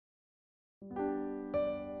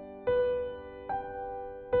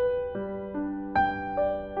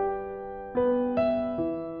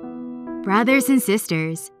Brothers and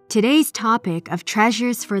sisters, today's topic of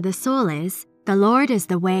treasures for the soul is, the Lord is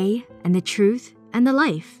the way and the truth and the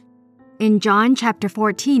life. In John chapter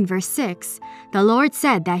 14, verse 6, the Lord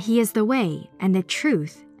said that He is the way and the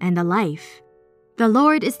truth and the life. The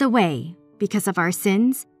Lord is the way. Because of our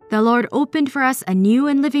sins, the Lord opened for us a new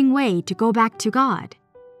and living way to go back to God.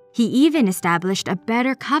 He even established a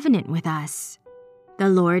better covenant with us. The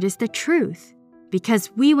Lord is the truth.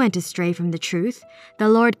 Because we went astray from the truth, the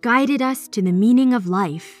Lord guided us to the meaning of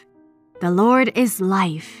life. The Lord is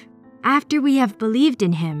life. After we have believed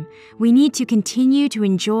in Him, we need to continue to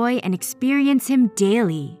enjoy and experience Him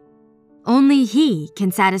daily. Only He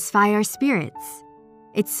can satisfy our spirits.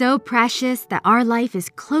 It's so precious that our life is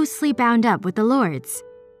closely bound up with the Lord's.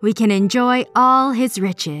 We can enjoy all His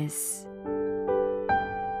riches.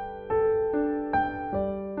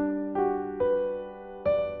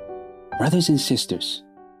 Brothers and sisters,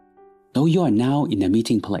 though you are now in the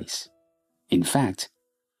meeting place, in fact,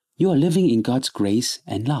 you are living in God's grace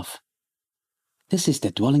and love. This is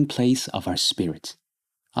the dwelling place of our spirit,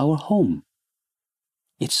 our home.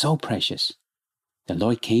 It's so precious. The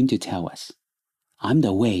Lord came to tell us, I'm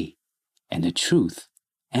the way and the truth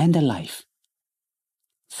and the life.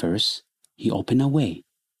 First, He opened a way.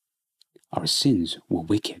 Our sins were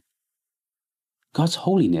wicked. God's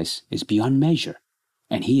holiness is beyond measure,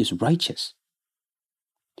 and He is righteous.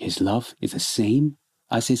 His love is the same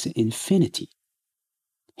as His infinity.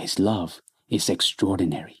 His love is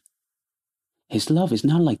extraordinary. His love is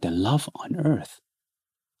not like the love on earth.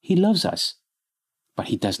 He loves us, but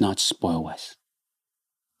He does not spoil us.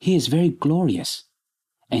 He is very glorious,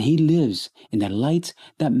 and He lives in the light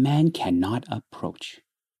that man cannot approach.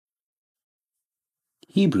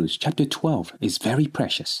 Hebrews chapter 12 is very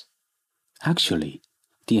precious. Actually,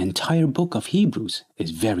 the entire book of Hebrews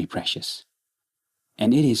is very precious,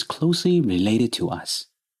 and it is closely related to us.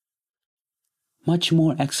 Much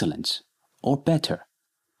more excellent, or better,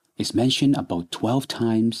 is mentioned about 12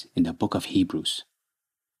 times in the book of Hebrews.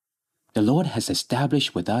 The Lord has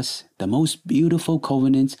established with us the most beautiful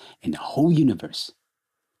covenant in the whole universe.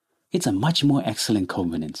 It's a much more excellent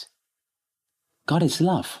covenant. God is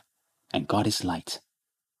love, and God is light.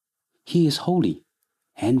 He is holy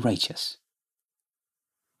and righteous.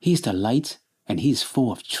 He is the light, and He is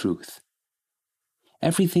full of truth.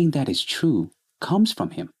 Everything that is true comes from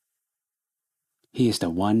Him. He is the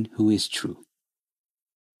one who is true.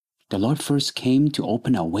 The Lord first came to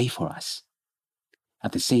open a way for us.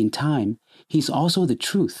 At the same time, He is also the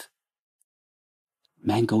truth.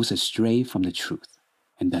 Man goes astray from the truth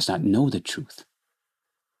and does not know the truth.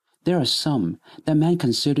 There are some that man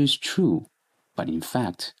considers true, but in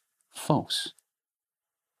fact, false.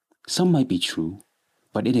 Some might be true,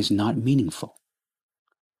 but it is not meaningful.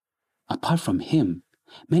 Apart from Him,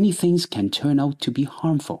 many things can turn out to be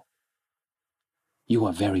harmful. You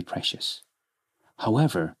are very precious.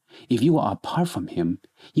 However, if you are apart from Him,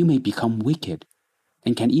 you may become wicked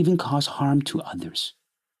and can even cause harm to others.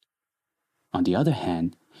 On the other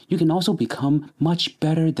hand, you can also become much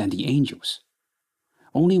better than the angels.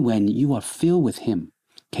 Only when you are filled with Him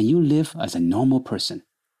can you live as a normal person.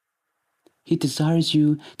 He desires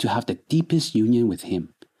you to have the deepest union with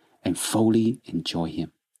Him and fully enjoy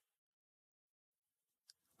Him.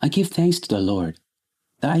 I give thanks to the Lord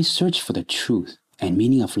that I searched for the truth and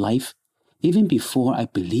meaning of life even before I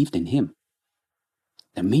believed in Him.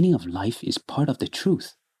 The meaning of life is part of the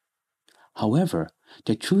truth. However,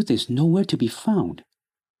 the truth is nowhere to be found.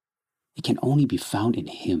 It can only be found in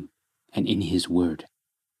Him and in His Word.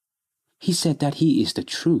 He said that He is the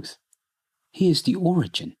truth. He is the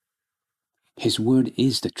origin. His Word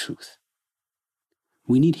is the truth.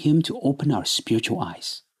 We need Him to open our spiritual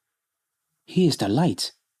eyes. He is the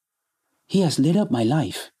light. He has lit up my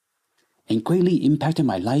life and greatly impacted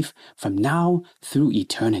my life from now through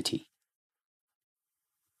eternity.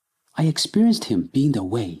 I experienced Him being the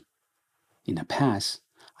way. In the past,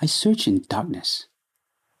 I searched in darkness,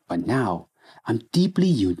 but now I'm deeply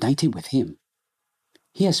united with Him.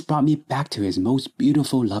 He has brought me back to His most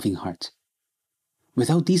beautiful, loving heart.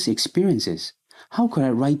 Without these experiences, how could I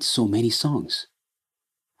write so many songs?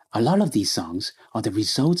 A lot of these songs are the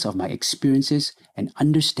results of my experiences and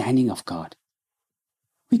understanding of God.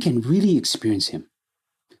 We can really experience Him.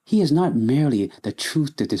 He is not merely the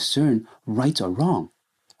truth to discern right or wrong,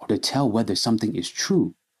 or to tell whether something is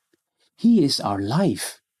true. He is our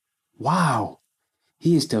life. Wow!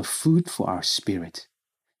 He is the food for our spirit,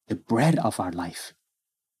 the bread of our life.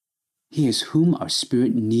 He is whom our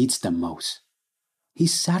spirit needs the most. He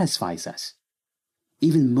satisfies us.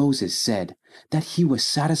 Even Moses said that he was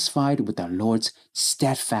satisfied with our Lord's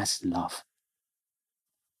steadfast love.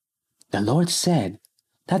 The Lord said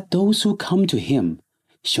that those who come to him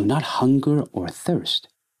shall not hunger or thirst.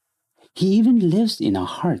 He even lives in our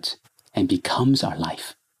hearts and becomes our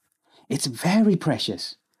life. It's very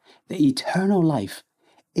precious. The eternal life,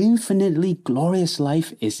 infinitely glorious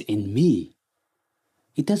life is in me.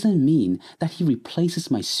 It doesn't mean that he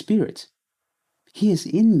replaces my spirit. He is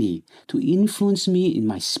in me to influence me in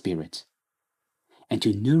my spirit and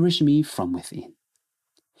to nourish me from within.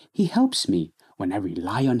 He helps me when I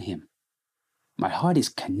rely on him. My heart is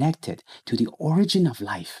connected to the origin of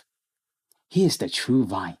life. He is the true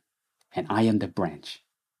vine, and I am the branch.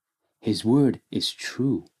 His word is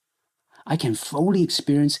true. I can fully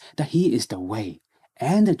experience that he is the way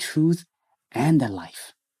and the truth and the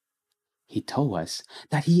life. He told us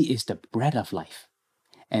that he is the bread of life,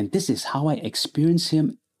 and this is how I experience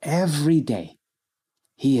him every day.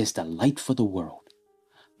 He is the light for the world.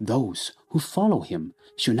 Those who follow him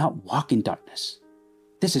should not walk in darkness.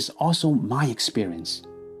 This is also my experience.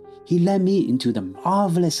 He led me into the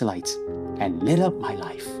marvelous light and lit up my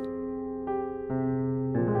life.